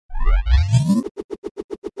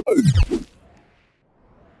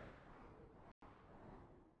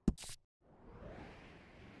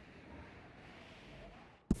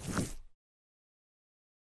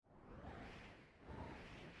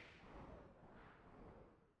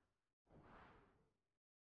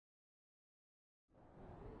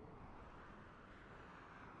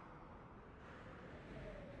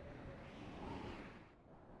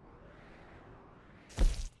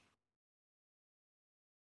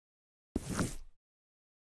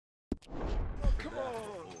Come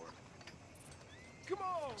on! Come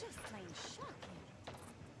on! Just plain shocking.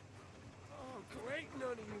 Oh, ain't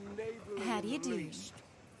none of you neighborly. How do you do? Least.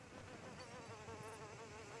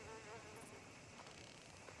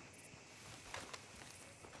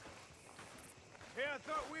 Hey, I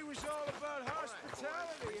thought we was all about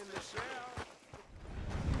hospitality in the South.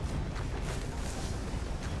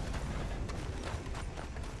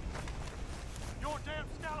 You're a damn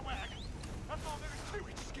scalawag. That's all there is to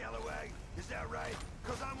it. Scalawag, is that right?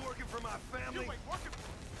 Because I'm working for my family. You ain't working.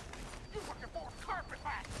 You're working for a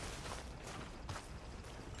carpetbag.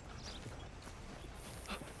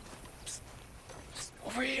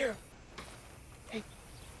 Over here. Hey.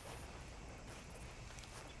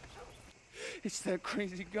 It's that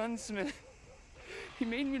crazy gunsmith. He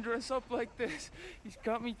made me dress up like this. He's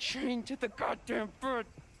got me chained to the goddamn bed.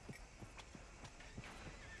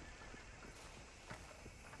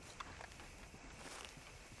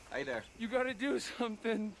 Hey there. You gotta do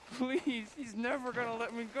something, please. He's never gonna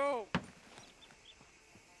let me go.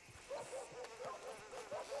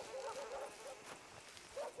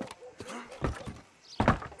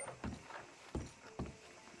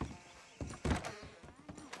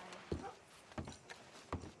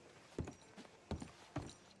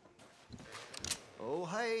 Oh,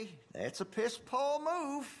 hey, that's a piss-poor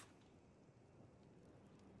move.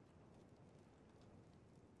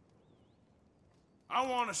 I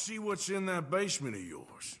want to see what's in that basement of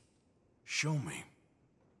yours. Show me.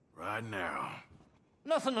 Right now.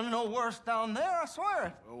 Nothing to no worse down there, I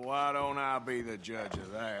swear. Well, why don't I be the judge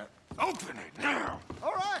of that? Open it now!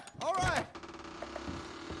 All right, all right.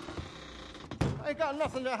 I ain't got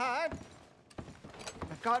nothing to hide.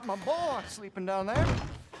 I got my boy sleeping down there.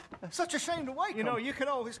 It's such a shame to wake him. You know, you can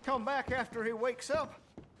always come back after he wakes up.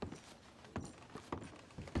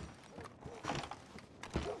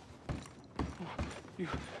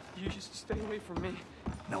 You just stay away from me.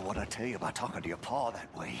 Know what I tell you about talking to your pa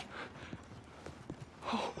that way?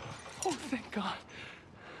 Oh, thank God.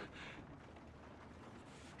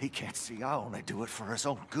 He can't see I only do it for his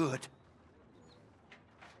own good.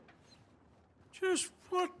 Just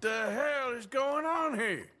what the hell is going on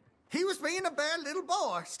here? He was being a bad little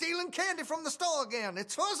boy, stealing candy from the store again.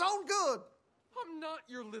 It's for his own good. I'm not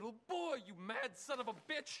your little boy, you mad son of a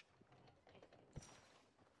bitch.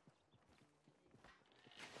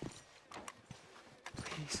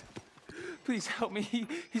 Please help me.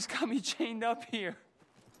 He's got me chained up here.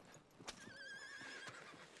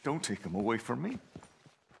 Don't take him away from me.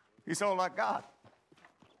 He's all I got.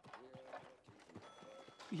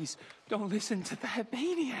 Please, don't listen to that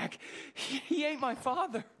maniac. He ain't my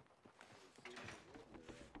father.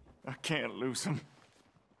 I can't lose him.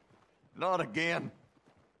 Not again.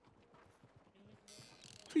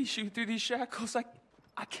 Please shoot through these shackles.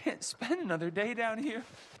 I can't spend another day down here.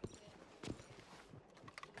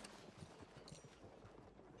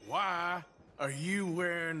 Why are you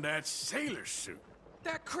wearing that sailor suit?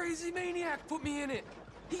 That crazy maniac put me in it.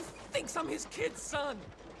 He thinks I'm his kid's son.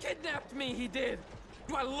 Kidnapped me, he did.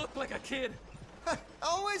 Do I look like a kid?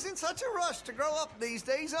 Always in such a rush to grow up these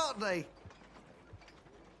days, aren't they?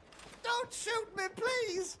 Don't shoot me,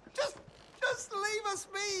 please. Just leave us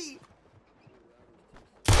be.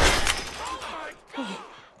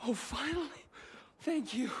 Oh, finally.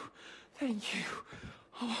 Thank you. Thank you.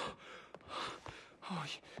 Oh,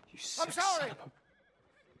 you sick I'm sorry. son of a...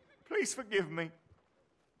 Please forgive me.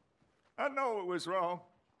 I know it was wrong.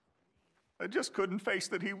 I just couldn't face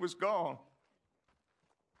that he was gone.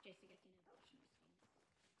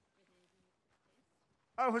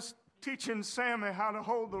 I was teaching Sammy how to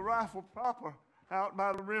hold the rifle proper out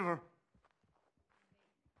by the river.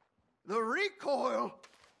 The recoil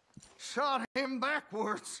shot him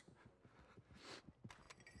backwards.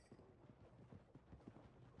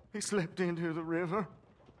 He slipped into the river.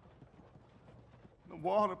 The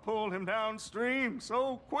water pulled him downstream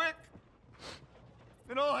so quick.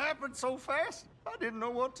 It all happened so fast, I didn't know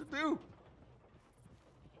what to do.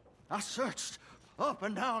 I searched up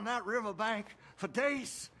and down that riverbank for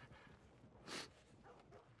days.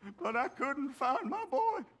 But I couldn't find my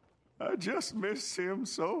boy. I just miss him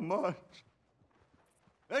so much.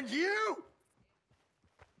 And you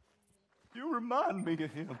You remind me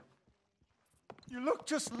of him. You look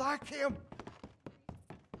just like him.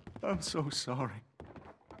 I'm so sorry.